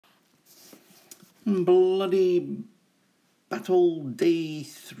Bloody battle day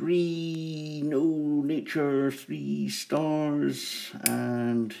 3, no nature, 3 stars,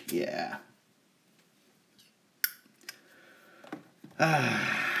 and yeah.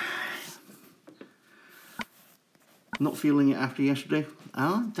 Not feeling it after yesterday.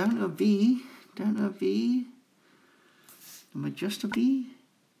 Down to a V, down to a V. Am I just a V?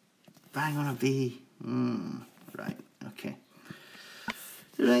 Bang on a V. Right, okay.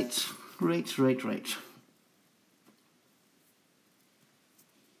 Right.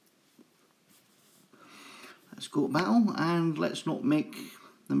 Let's go to battle and let's not make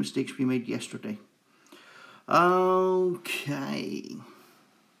the mistakes we made yesterday. Okay.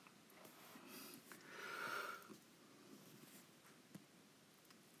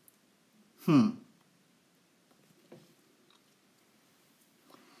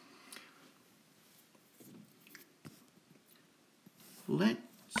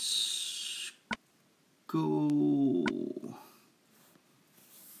 Let's go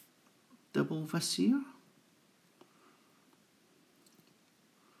double Vasir.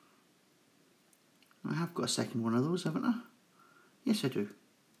 I have got a second one of those, haven't I? Yes, I do.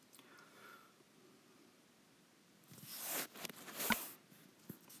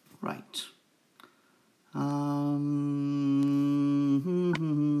 Right.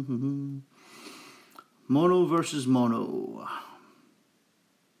 Mono versus mono.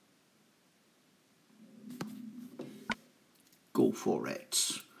 Go for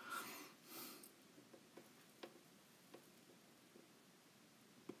it.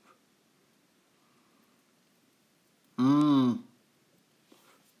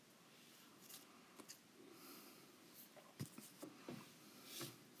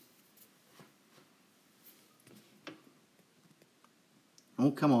 Oh,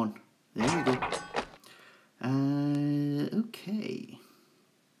 come on. There we go. Okay.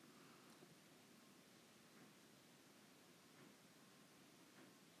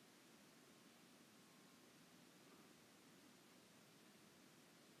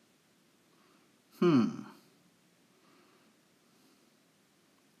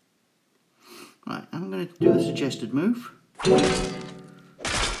 Right, I'm going to do the suggested move.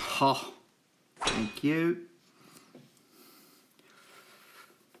 Ha! Thank you.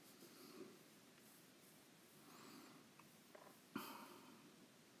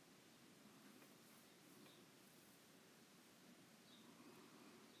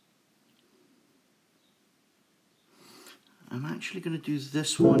 I'm actually going to do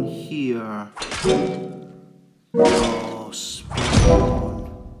this one here. Oh, spawn.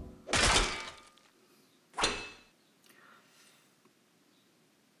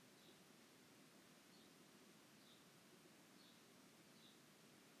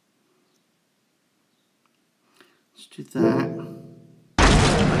 Let's do that.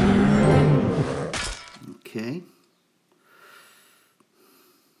 Okay.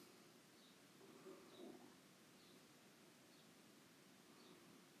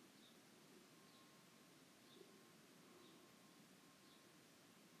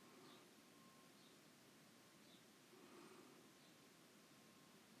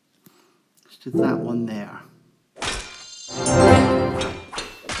 Let's do that one there.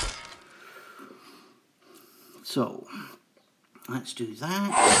 So, let's do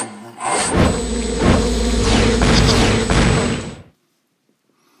that.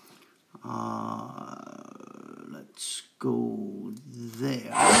 Let's go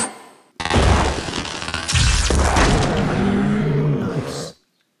there. Nice.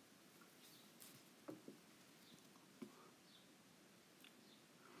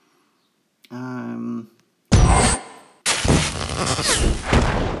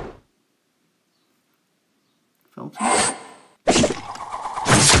 Felton.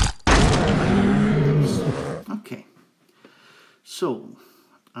 Okay. So,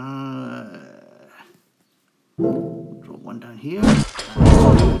 drop one down here.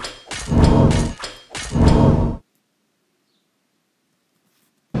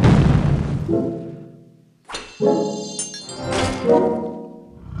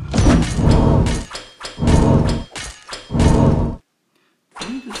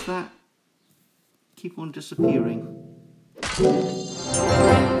 Why does that keep on disappearing?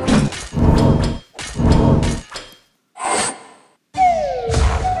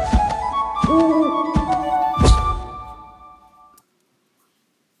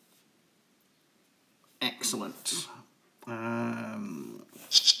 Excellent.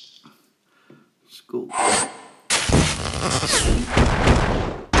 Let's go.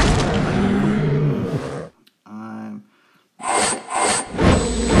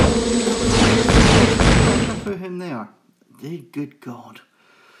 Put him there. Good God.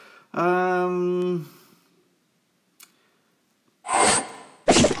 And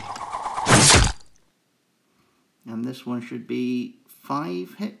this one should be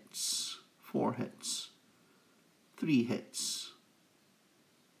 5 hits, 4 hits, 3 hits,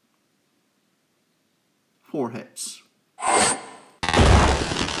 4 hits.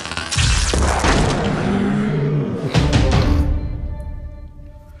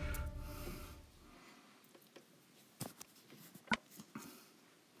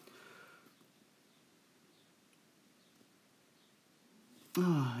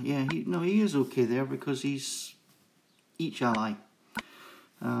 Oh, yeah, he is okay there because he's each ally.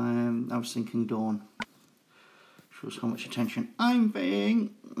 I was thinking Dawn. Shows how much attention I'm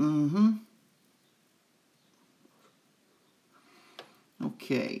paying.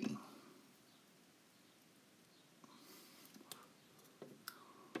 Okay.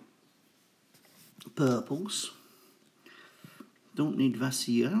 Purples. Don't need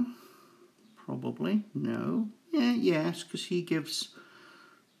Vasir. Probably. No. Yeah, yes, because he gives...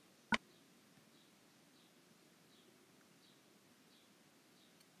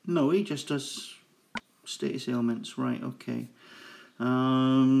 No, he just does status ailments. Right, okay.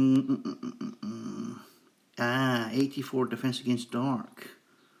 84 defense against dark.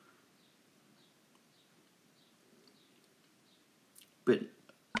 But,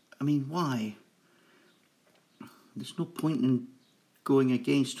 I mean, why? There's no point in going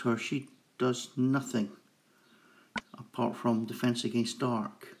against her. She does nothing apart from defense against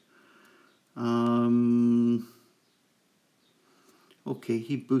dark. Okay,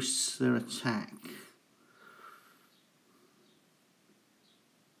 he boosts their attack.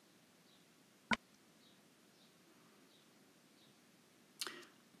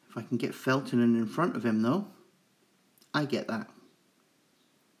 If I can get Felton in front of him though, I get that.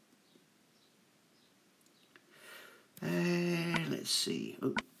 Let's see.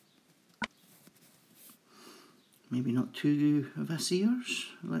 Oh. Maybe not 2 Vasirs.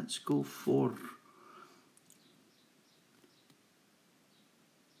 Let's go for...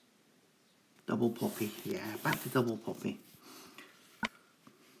 Double Poppy. Yeah, back to Double Poppy.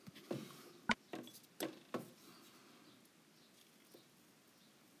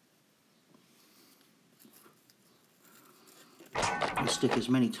 I'll stick as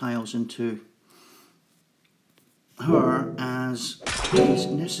many tiles into her as is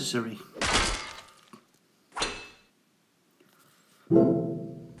necessary.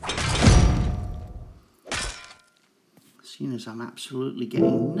 Seeing as I'm absolutely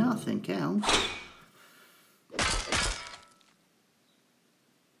getting nothing else.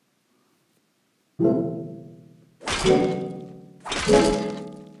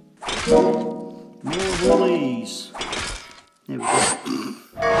 More volleys. There we go.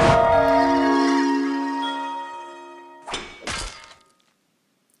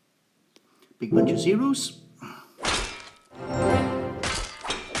 Big bunch of zeros.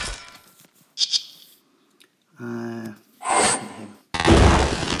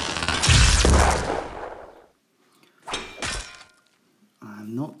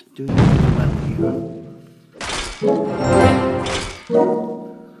 I'm not doing well here.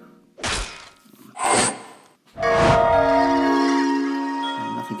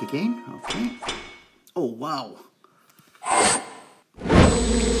 And nothing again. Okay. Oh wow.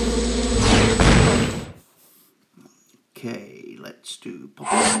 Okay, let's do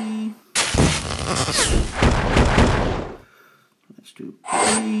Poppy. Let's do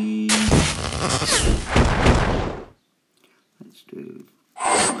Poppy. Let's do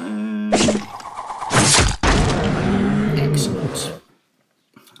excellent.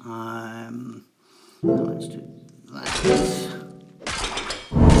 Now let's do that.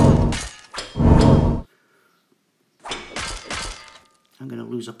 I'm going to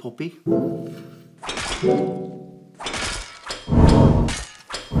lose a Poppy. I'm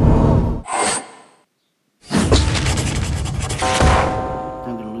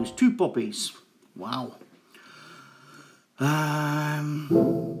going to lose 2 Poppies. Wow.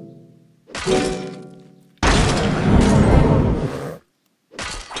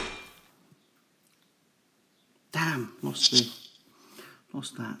 Damn, lost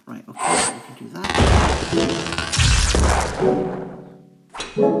that. Right, okay, we can do that.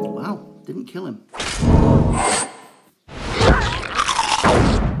 Wow, didn't kill him.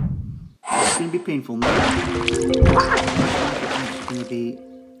 It's going to be painful now. It's going to be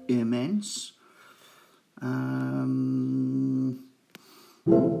immense.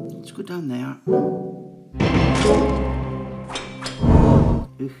 Let's go down there.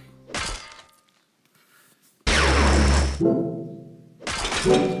 Oof.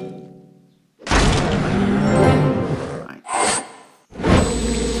 Right.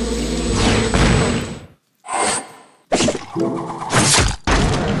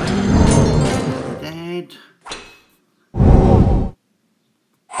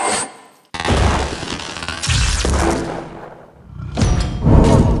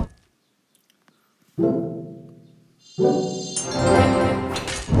 Again.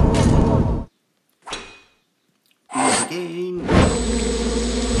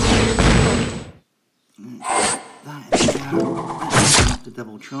 That is there. Let's the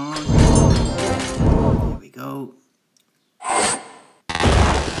double charge. There we go.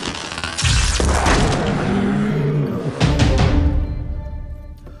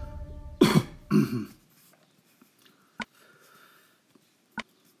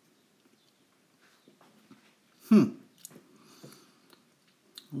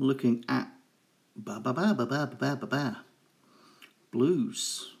 Looking at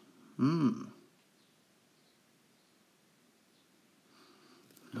blues.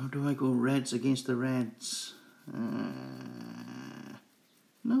 How do I go reds against the reds?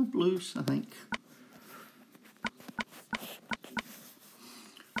 No, blues, I think.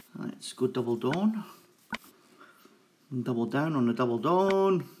 Let's go double dawn. Double down on the double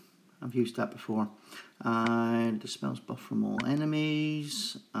dawn. I've used that before. Dispels buff from all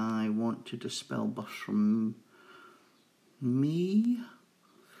enemies. I want to dispel buffs from me.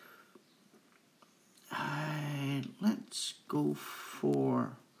 Let's go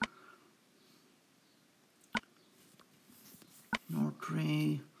for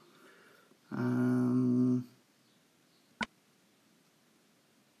Nordray.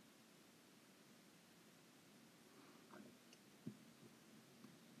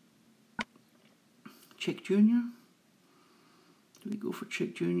 Chick Jr. Do we go for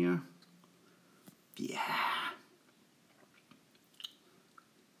Chick Jr.? Yeah.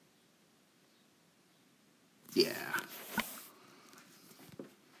 Yeah.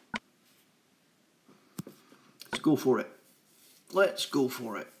 Let's go for it. Let's go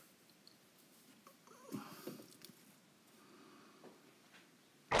for it.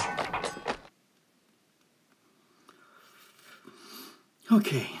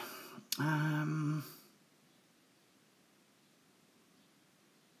 Okay.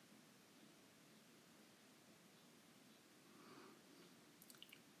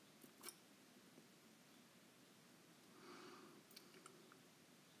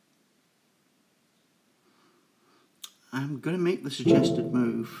 I'm going to make the suggested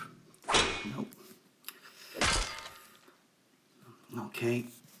move. Nope. Okay.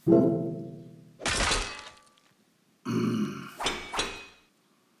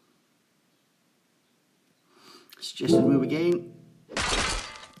 Suggested move again.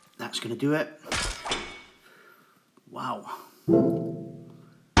 That's going to do it. Wow.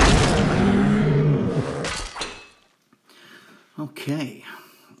 Okay.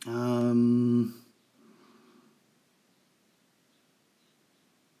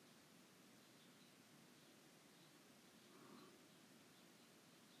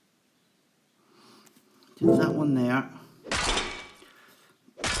 Did that one there.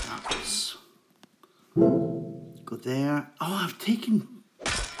 That's go there. Oh, I've taken.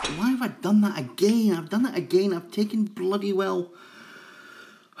 Why have I done that again? I've done that again. I've taken bloody well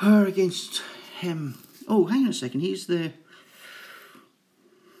her against him. Oh, hang on a second. He's the.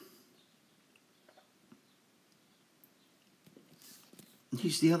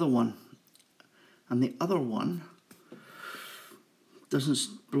 He's the other one. And the other one doesn't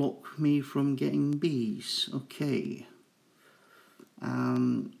block me from getting bees. Okay.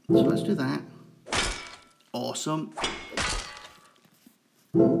 So let's do that. Awesome.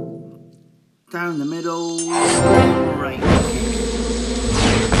 Down the middle. Right.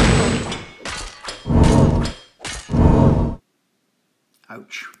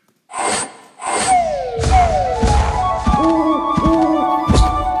 Ouch.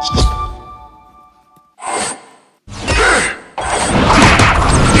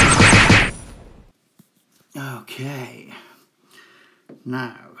 Okay.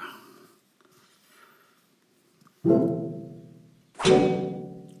 Now.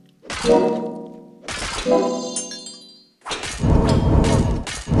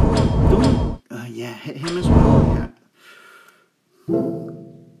 Yeah, hit him as well. Yeah.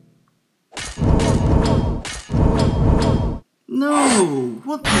 No!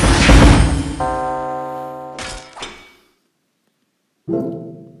 What the?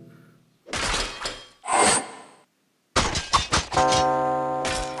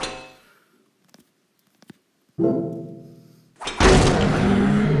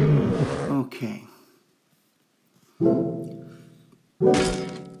 Okay.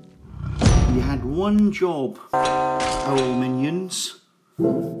 You had one job, owl minions.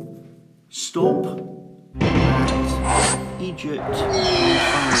 Stop at Egypt.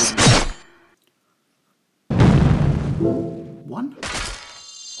 One.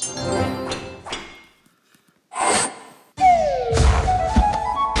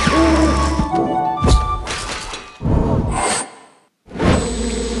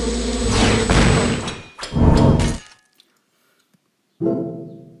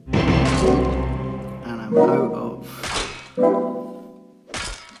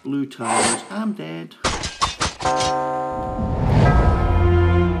 Blue tiles. I'm dead.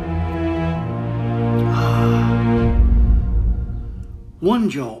 One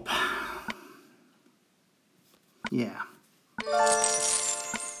job. Yeah.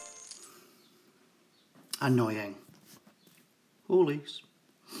 Annoying. Holies.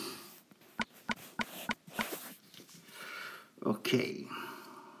 Okay.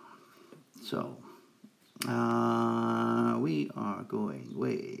 So, we are going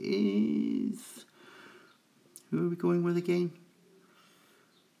with... Who are we going with again?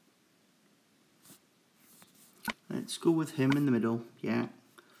 Let's go with him in the middle. Yeah.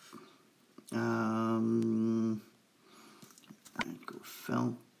 I'd go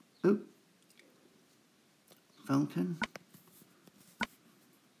Falcon.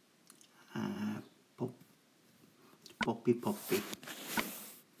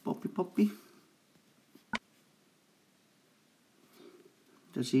 Poppy.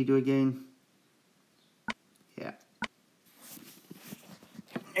 Does he do again? Yeah.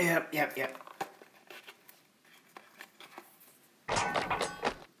 Yep.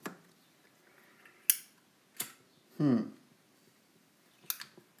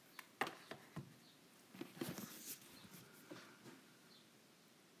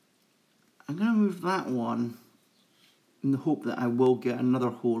 I'm going to move that one in the hope that I will get another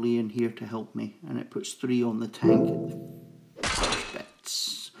holy in here to help me, and it puts 3 on the tank at the first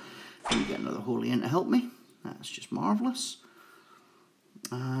bits. And get another holy in to help me. That's just marvellous.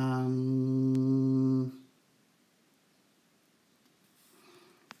 Let's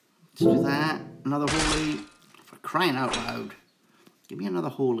do that. Another holy. For crying out loud. Give me another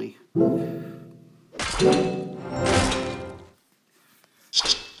holy.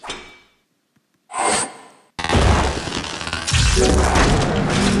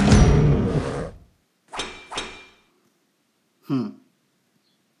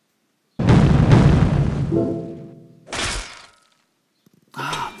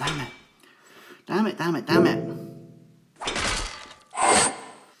 Ah, damn it.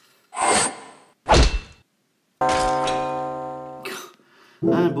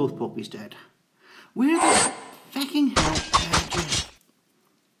 And both Poppy's dead. Where the fucking hell did I just...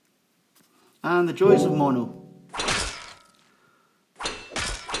 And the joys of mono.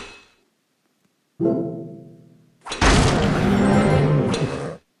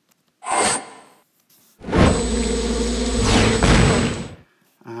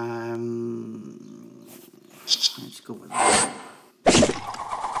 Let's go with that.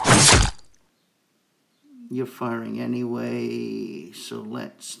 You're firing anyway, so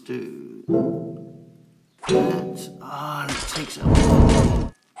let's do that. Ah, it takes a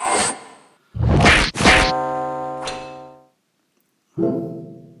while.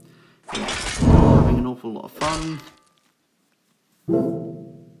 Yeah, having an awful lot of fun.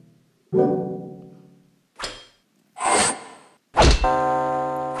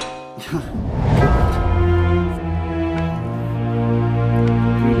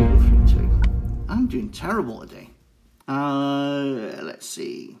 I'm doing terrible today. Let's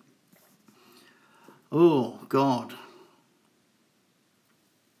see. Oh, God.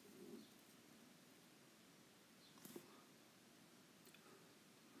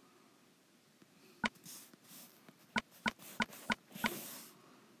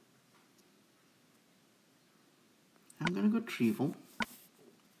 I'm going to go Trevel.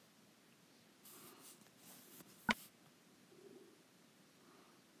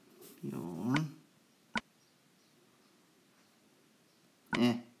 Yawn.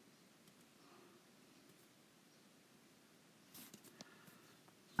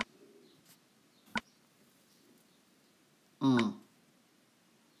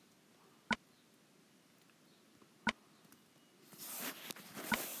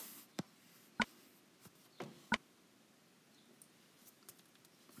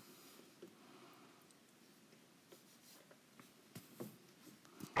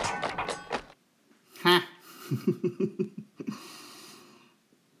 Ha!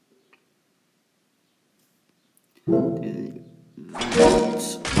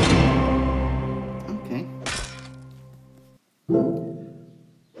 Okay.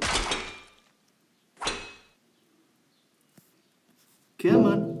 Come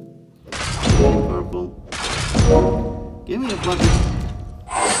on. Purple. Give me a bucket.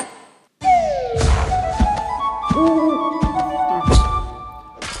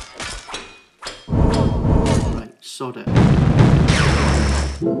 Right, sod it.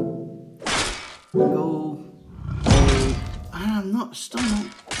 Go. I'm not, still not.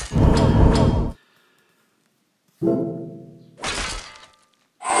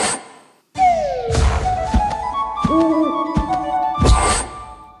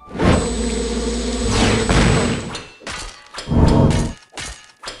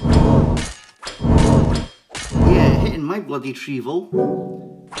 my bloody Trevel.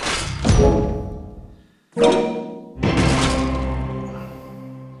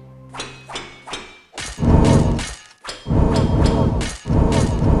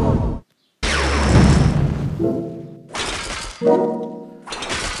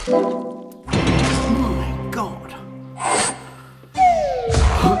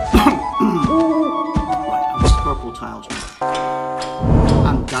 Tiles now.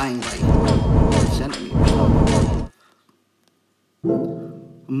 I'm dying by centimeters now.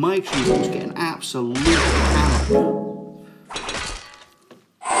 My Trevel's getting absolutely hammered.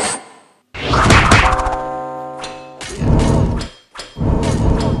 Yeah.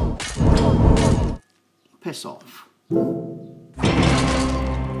 Piss off.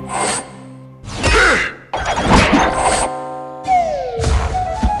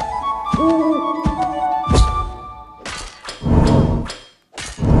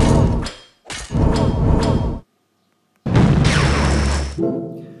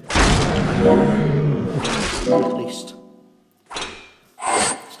 At least.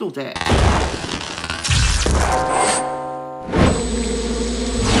 Still dead.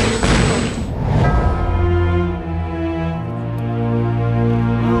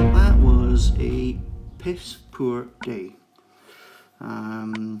 Well, that was a piss poor day.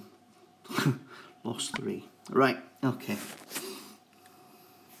 Lost 3. Right, okay.